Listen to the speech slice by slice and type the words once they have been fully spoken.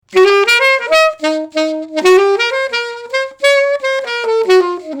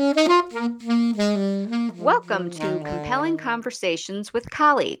Welcome to Compelling Conversations with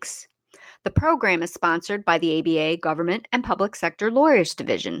Colleagues. The program is sponsored by the ABA Government and Public Sector Lawyers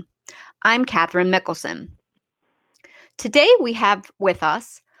Division. I'm Catherine Mickelson. Today we have with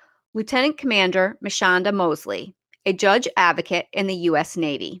us Lieutenant Commander Mashonda Mosley, a judge advocate in the U.S.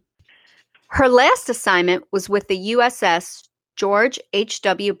 Navy. Her last assignment was with the USS George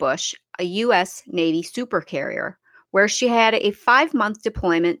H.W. Bush, a U.S. Navy supercarrier, where she had a 5-month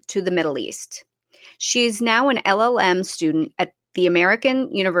deployment to the Middle East. She is now an LLM student at the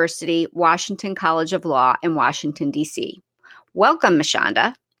American University Washington College of Law in Washington, D.C. Welcome,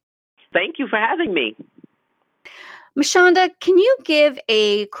 Mashonda. Thank you for having me. Mashonda, can you give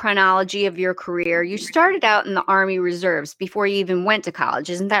a chronology of your career? You started out in the Army Reserves before you even went to college,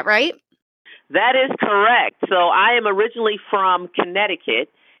 isn't that right? That is correct. So I am originally from Connecticut,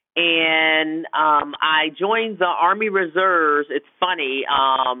 and I joined the Army Reserves. It's funny,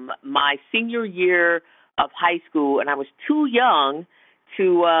 my senior year of high school, and I was too young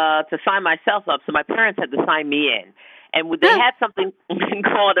to sign myself up, so my parents had to sign me in. And they had something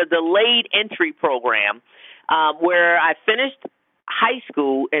called a delayed entry program, where I finished high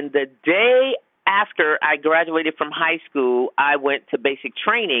school, and the day after I graduated from high school, I went to basic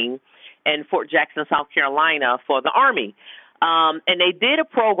training in Fort Jackson, South Carolina for the Army. And they did a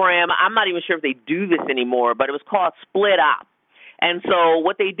program, I'm not even sure if they do this anymore, but it was called Split Op. And so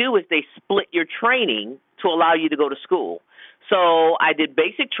what they do is they split your training to allow you to go to school. So I did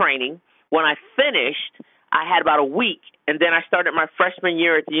basic training. When I finished, I had about a week, and then I started my freshman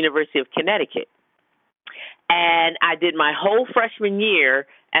year at the University of Connecticut. And I did my whole freshman year,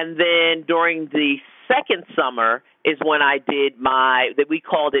 and then during the second summer is when I did we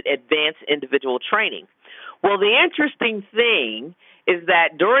called it advanced individual training. Well, the interesting thing is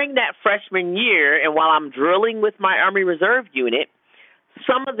that during that freshman year, and while I'm drilling with my Army Reserve unit,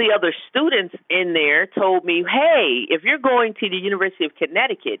 some of the other students in there told me, hey, if you're going to the University of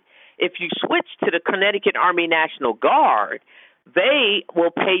Connecticut, if you switch to the Connecticut Army National Guard, they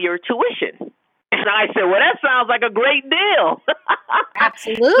will pay your tuition. And I said, well, that sounds like a great deal.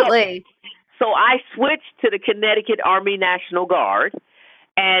 Absolutely. So I switched to the Connecticut Army National Guard.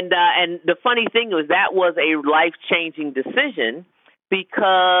 And the funny thing was that was a life-changing decision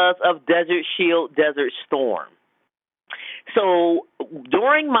because of Desert Shield, Desert Storm. So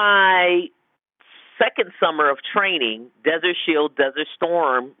during my second summer of training, Desert Shield, Desert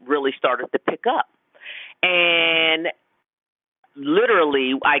Storm really started to pick up. And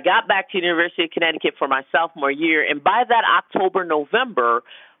literally, I got back to the University of Connecticut for my sophomore year, and by that October, November,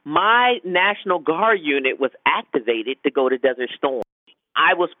 my National Guard unit was activated to go to Desert Storm.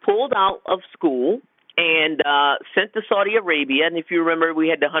 I was pulled out of school and sent to Saudi Arabia, and if you remember, we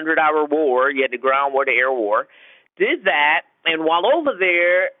had the 100-hour war. You had the ground war, the air war. Did that, and while over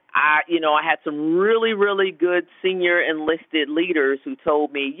there, I had some really, really good senior enlisted leaders who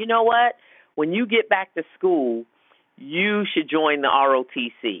told me, you know what, when you get back to school, you should join the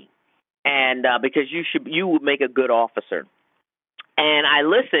ROTC, and because you would make a good officer. And I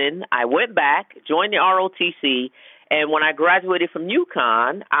listened. I went back, joined the ROTC, and when I graduated from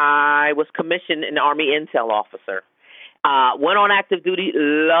UConn, I was commissioned an Army Intel officer. Went on active duty,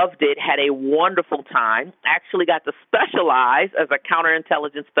 loved it, had a wonderful time. Actually got to specialize as a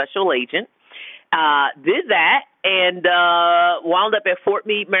counterintelligence special agent. Did that and wound up at Fort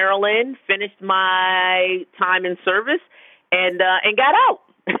Meade, Maryland, finished my time in service, and got out.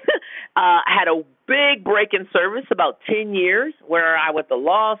 Had a big break in service, about 10 years, where I went to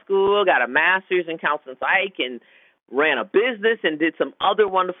law school, got a master's in counsel and psych, and ran a business and did some other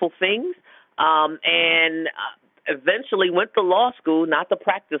wonderful things, and eventually went to law school, not to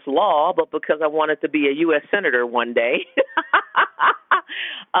practice law, but because I wanted to be a U.S. Senator one day.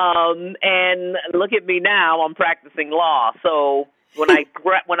 And look at me now, I'm practicing law. So when I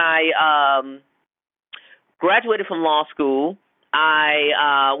graduated from law school,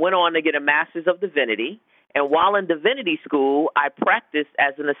 I went on to get a Master's of Divinity. And while in divinity school, I practiced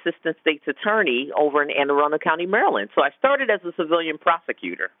as an assistant state's attorney over in Anne Arundel County, Maryland. So I started as a civilian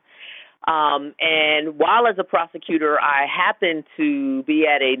prosecutor. And while as a prosecutor, I happened to be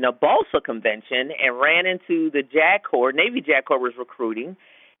at a NABALSA convention and ran into the JAG Corps. Navy JAG Corps was recruiting,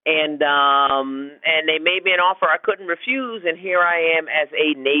 and they made me an offer I couldn't refuse, and here I am as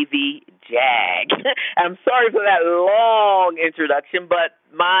a Navy JAG. I'm sorry for that long introduction, but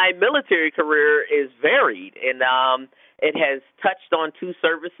my military career is varied, and it has touched on 2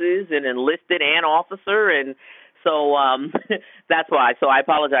 services, an enlisted and officer, and so that's why. So I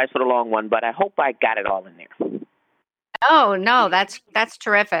apologize for the long one, but I hope I got it all in there. Oh, no, that's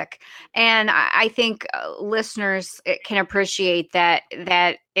terrific. And I think listeners can appreciate that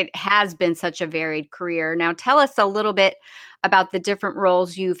it has been such a varied career. Now, tell us a little bit about the different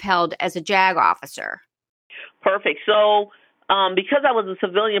roles you've held as a JAG officer. Perfect. So, because I was a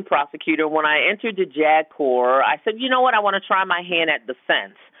civilian prosecutor, when I entered the JAG Corps, I said, you know what, I want to try my hand at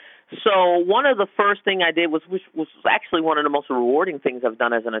defense. So one of the first thing I did which was actually one of the most rewarding things I've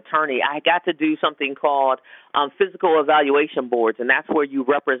done as an attorney. I got to do something called physical evaluation boards, and that's where you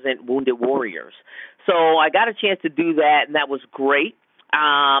represent wounded warriors. So I got a chance to do that, and that was great.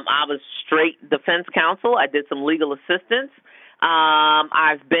 I was straight defense counsel. I did some legal assistance.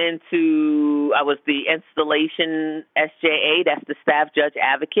 I was the installation SJA, that's the staff judge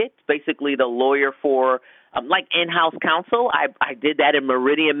advocate, basically the lawyer for like in-house counsel. I did that in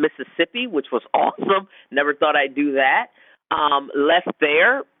Meridian, Mississippi, which was awesome. Never thought I'd do that. Left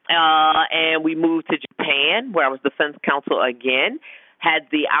there, and we moved to Japan, where I was defense counsel again. Had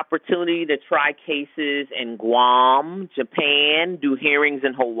the opportunity to try cases in Guam, Japan, do hearings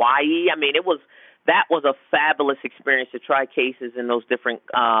in Hawaii. I mean, that was a fabulous experience to try cases in those different,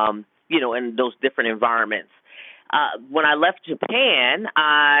 in those different environments. When I left Japan,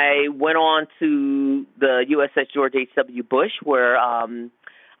 I went on to the USS George H.W. Bush, where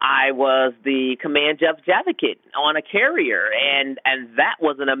I was the command judge advocate on a carrier, and that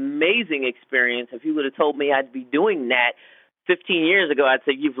was an amazing experience. If you would have told me I'd be doing that 15 years ago, I'd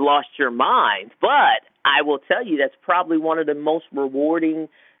say you've lost your mind. But I will tell you that's probably one of the most rewarding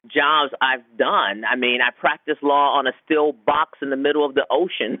jobs I've done. I mean, I practiced law on a steel box in the middle of the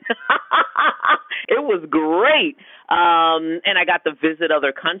ocean. It was great. And I got to visit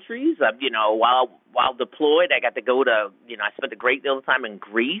other countries. While deployed, I got to go to, I spent a great deal of time in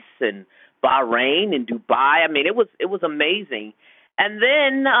Greece and Bahrain and Dubai. I mean, it was amazing. And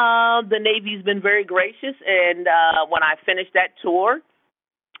then the Navy's been very gracious, and when I finished that tour,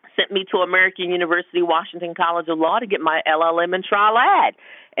 sent me to American University, Washington College of Law to get my LLM in trial ad.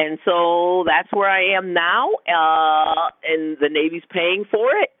 And so that's where I am now, and the Navy's paying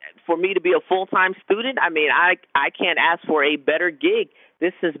for it. For me to be a full-time student, I mean, I can't ask for a better gig.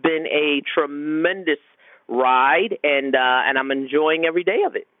 This has been a tremendous ride, and I'm enjoying every day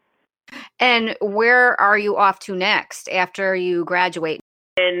of it. And where are you off to next after you graduate?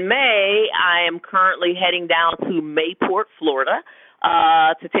 In May, I am currently heading down to Mayport, Florida,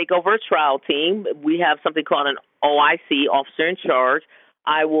 to take over a trial team. We have something called an OIC, Officer in Charge.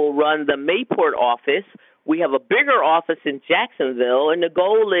 I will run the Mayport office. We have a bigger office in Jacksonville, and the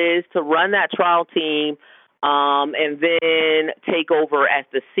goal is to run that trial team and then take over as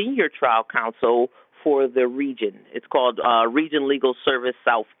the senior trial counsel for the region. It's called Region Legal Service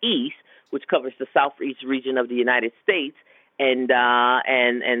Southeast, which covers the Southeast region of the United States, and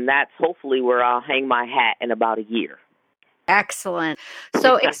that's hopefully where I'll hang my hat in about a year. Excellent.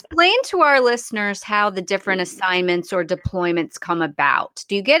 So explain to our listeners how the different assignments or deployments come about.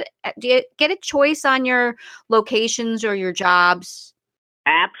 Do you get a choice on your locations or your jobs?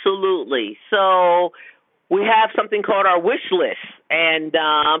 Absolutely. So we have something called our wish list, and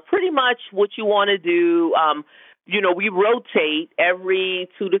pretty much what you want to do, we rotate every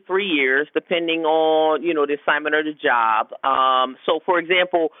 2 to 3 years depending on, the assignment or the job. So, for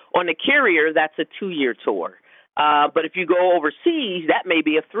example, on the carrier, that's a 2-year tour. But if you go overseas, that may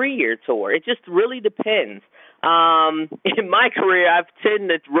be a 3-year tour. It just really depends. In my career, I've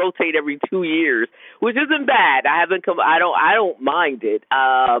tended to rotate every 2 years, which isn't bad. I don't mind it.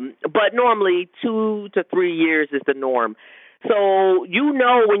 But normally 2 to 3 years is the norm. So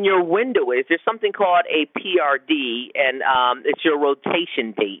when your window is. There's something called a PRD, and it's your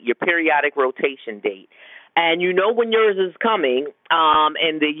rotation date, your periodic rotation date. And when yours is coming,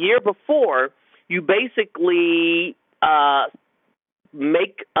 and the year before, you basically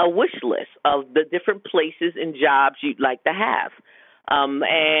make a wish list of the different places and jobs you'd like to have.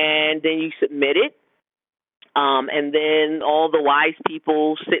 And then you submit it. And then all the wise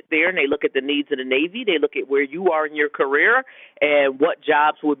people sit there and they look at the needs of the Navy. They look at where you are in your career and what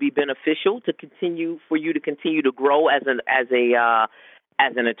jobs would be beneficial for you to continue to grow as an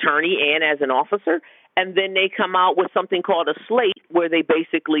attorney and as an officer. And then they come out with something called a slate where they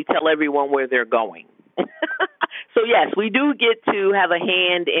basically tell everyone where they're going. So, yes, we do get to have a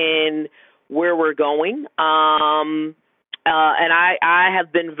hand in where we're going. And I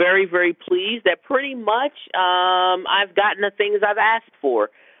have been very, very pleased that pretty much I've gotten the things I've asked for.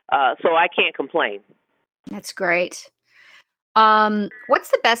 So I can't complain. That's great.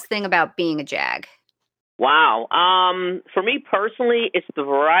 What's the best thing about being a JAG? Wow. For me personally, it's the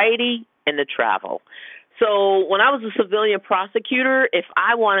variety and the travel. So when I was a civilian prosecutor, if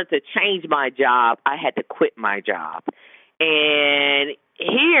I wanted to change my job, I had to quit my job. And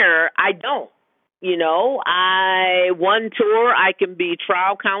here I don't. One tour I can be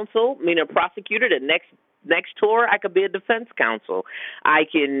trial counsel, a prosecutor. The next tour I could be a defense counsel. I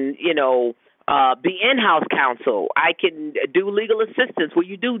can, be in-house counsel. I can do legal assistance where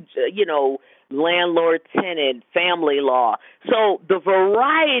you do, landlord, tenant, family law. So the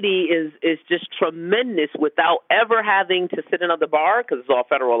variety is just tremendous without ever having to sit in on the bar because it's all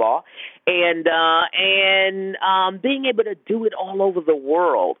federal law, and being able to do it all over the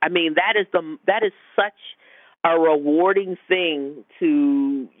world. I mean, that is such a rewarding thing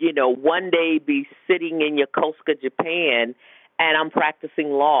to, one day be sitting in Yokosuka, Japan, and I'm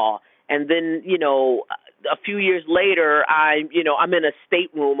practicing law. And then, a few years later, I'm in a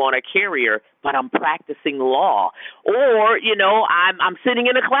stateroom on a carrier, but I'm practicing law. Or, I'm sitting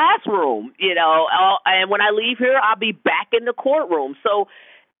in a classroom, and when I leave here, I'll be back in the courtroom. So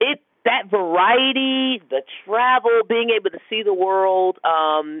that variety, the travel, being able to see the world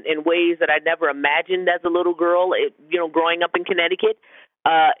in ways that I never imagined as a little girl, growing up in Connecticut,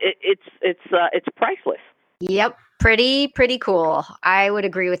 it's priceless. Yep. Pretty cool. I would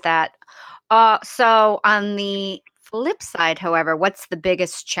agree with that. So on the flip side, however, what's the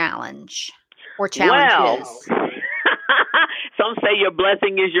biggest challenge or challenges? Well, some say your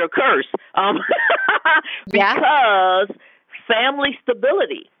blessing is your curse. Yeah. Because family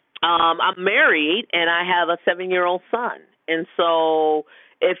stability. I'm married and I have a 7-year-old son. And so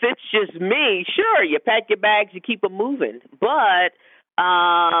if it's just me, sure, you pack your bags, you keep them moving. But,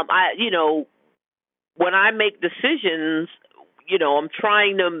 when I make decisions, I'm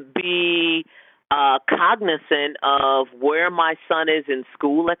trying to be cognizant of where my son is in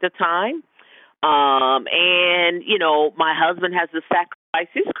school at the time. And, my husband has to sacrifice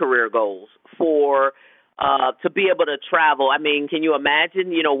his career goals for to be able to travel. I mean, can you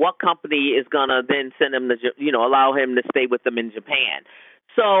imagine, what company is going to then send him to, allow him to stay with them in Japan?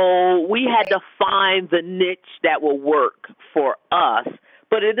 So we had to find the niche that will work for us.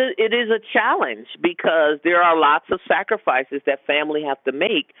 But it is a challenge because there are lots of sacrifices that family have to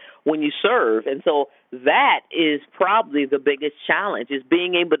make when you serve. And so that is probably the biggest challenge, is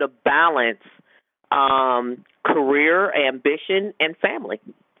being able to balance career, ambition, and family.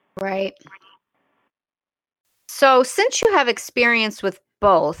 Right. So since you have experience with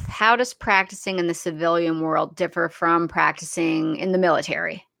both, how does practicing in the civilian world differ from practicing in the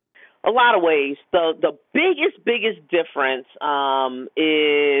military? A lot of ways. The biggest difference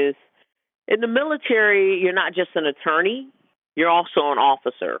is in the military, you're not just an attorney, you're also an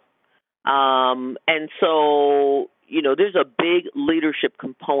officer. And so, there's a big leadership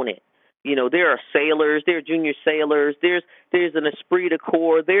component. There are sailors, there are junior sailors, there's an esprit de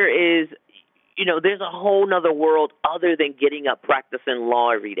corps, there's a whole nother world other than getting up practicing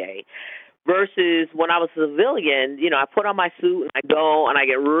law every day. Versus when I was a civilian, I put on my suit and I go and I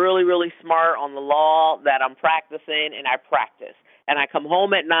get really, really smart on the law that I'm practicing, and I practice. And I come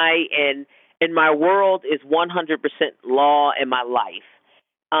home at night and my world is 100% law in my life.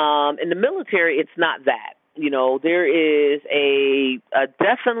 In the military, it's not that. There is a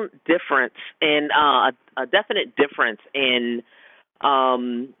definite difference in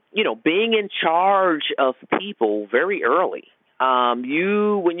being in charge of people very early.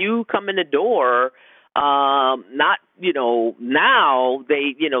 When you come in the door, now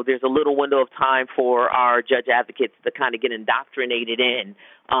there's a little window of time for our judge advocates to kind of get indoctrinated in,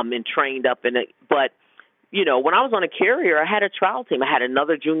 and trained up in it. But, when I was on a carrier, I had a trial team. I had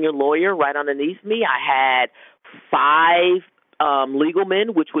another junior lawyer right underneath me. I had 5 legal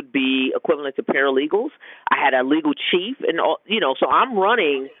men, which would be equivalent to paralegals. I had a legal chief, and so I'm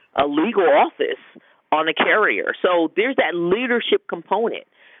running a legal office on a carrier. So there's that leadership component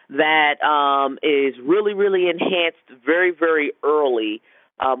that is really, really enhanced very, very early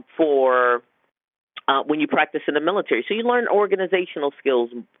for when you practice in the military. So you learn organizational skills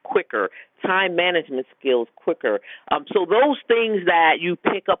quicker, time management skills quicker. So those things that you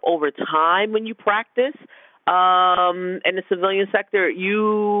pick up over time when you practice in the civilian sector,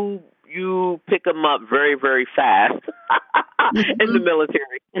 you pick them up very, very fast in the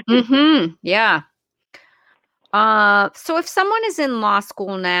military. Mm-hmm. Yeah. So if someone is in law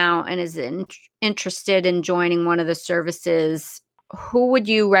school now and is interested in joining one of the services, who would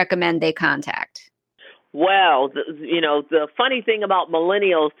you recommend they contact? Well, the funny thing about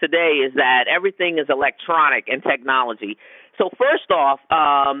millennials today is that everything is electronic and technology. So first off,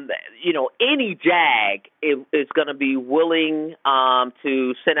 any JAG is going to be willing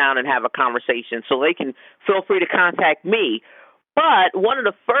to sit down and have a conversation. So they can feel free to contact me. But one of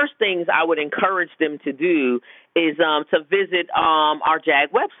the first things I would encourage them to do is to visit our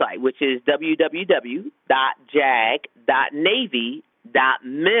JAG website, which is www.jag.gov.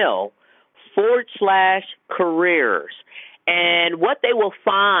 www.navy.mil/careers. And what they will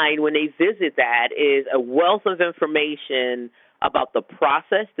find when they visit that is a wealth of information about the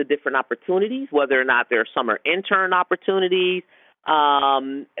process, the different opportunities, whether or not there are summer intern opportunities,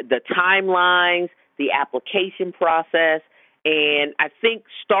 the timelines, the application process. And I think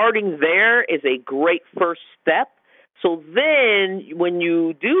starting there is a great first step. So then when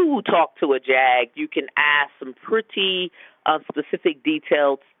you do talk to a JAG, you can ask some pretty specific,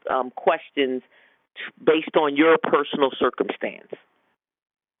 detailed questions based on your personal circumstance.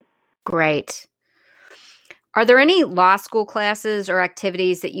 Great. Are there any law school classes or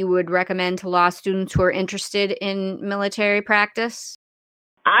activities that you would recommend to law students who are interested in military practice?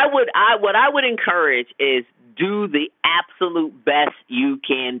 What I would encourage is do the absolute best you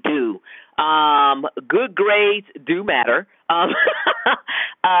can do. Good grades do matter. They're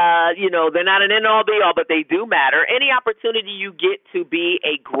not an end-all be-all, but they do matter. Any opportunity you get to be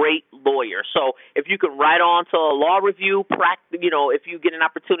a great lawyer. So if you can write on to a law review, if you get an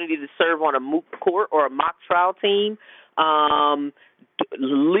opportunity to serve on a moot court or a mock trial team,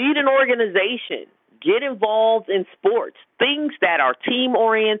 lead an organization. Get involved in sports, things that are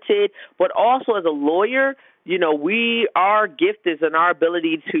team-oriented, but also as a lawyer, our gift is in our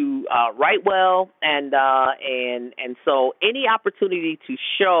ability to write well, and so any opportunity to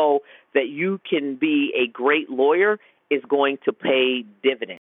show that you can be a great lawyer is going to pay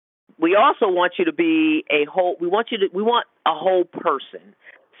dividends. We also want you to be a whole. We want a whole person.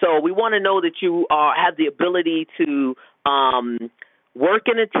 So we want to know that you have the ability to work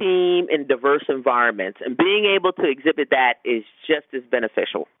in a team in diverse environments, and being able to exhibit that is just as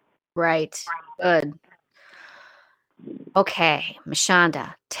beneficial. Right. Good. Okay,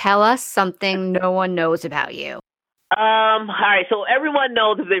 Mashonda, tell us something no one knows about you. All right, so everyone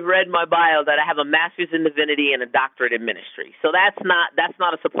knows, if they've read my bio, that I have a master's in divinity and a doctorate in ministry. So that's not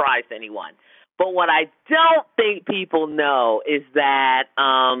a surprise to anyone. But what I don't think people know is that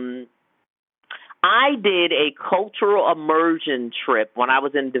I did a cultural immersion trip when I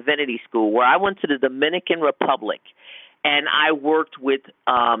was in divinity school, where I went to the Dominican Republic, and I worked with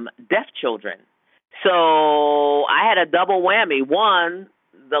deaf children. So I had a double whammy. One,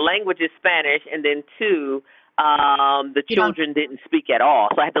 the language is Spanish, and then two, the children didn't speak at all,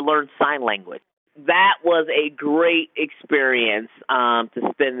 so I had to learn sign language. That was a great experience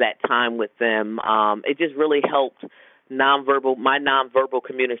to spend that time with them. It just really helped my nonverbal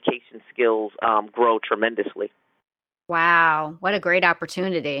communication skills grow tremendously. Wow, what a great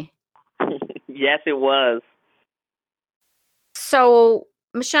opportunity. Yes, it was. So,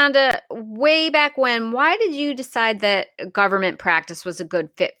 Mashonda, way back when, why did you decide that government practice was a good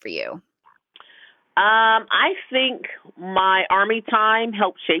fit for you? I think my Army time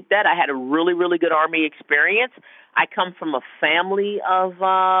helped shape that. I had a really, really good Army experience. I come from a family of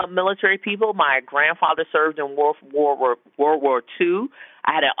military people. My grandfather served in World War II.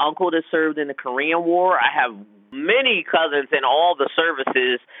 I had an uncle that served in the Korean War. I have many cousins in all the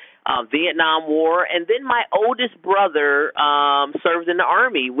services, Vietnam War, and then my oldest brother served in the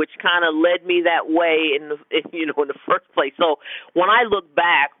Army, which kind of led me that way in the first place. So when I look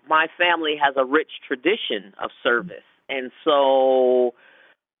back, my family has a rich tradition of service, and so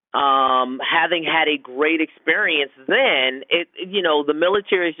having had a great experience then, the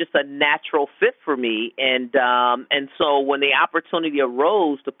military is just a natural fit for me, and so when the opportunity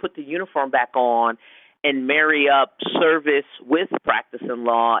arose to put the uniform back on and marry up service with practicing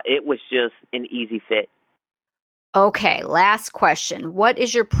law, it was just an easy fit. Okay, last question. What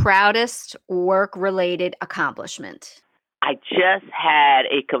is your proudest work-related accomplishment? I just had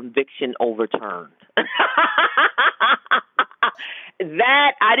a conviction overturned.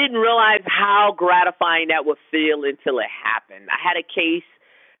 That, I didn't realize how gratifying that would feel until it happened. I had a case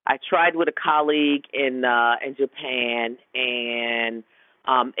I tried with a colleague in Japan, and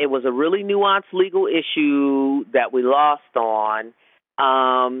it was a really nuanced legal issue that we lost on.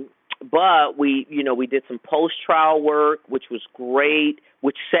 But we did some post-trial work, which was great,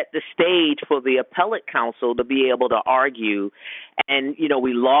 which set the stage for the appellate counsel to be able to argue. And,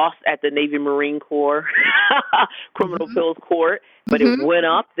 we lost at the Navy Marine Corps Criminal Appeals Court, but it went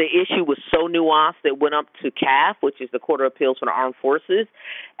up. The issue was so nuanced, it went up to CAF, which is the Court of Appeals for the Armed Forces,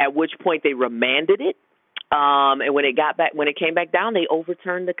 at which point they remanded it. And when it came back down, they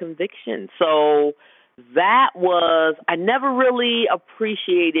overturned the conviction. So that was, I never really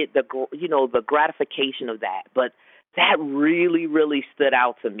appreciated the gratification of that, but that really, really stood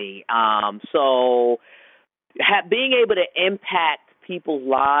out to me. So being able to impact people's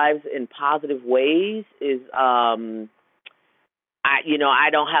lives in positive ways is, I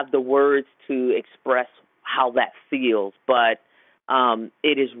don't have the words to express how that feels, but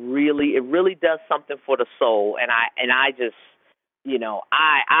it really does something for the soul, and I just,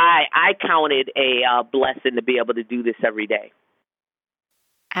 I count it a blessing to be able to do this every day.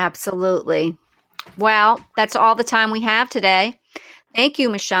 Absolutely. Well, that's all the time we have today. Thank you,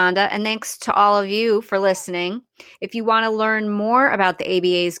 Mashonda, and thanks to all of you for listening. If you want to learn more about the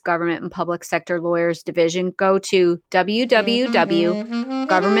ABA's Government and Public Sector Lawyers Division, go to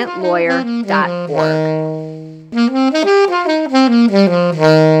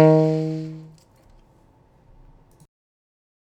www.governmentlawyer.org.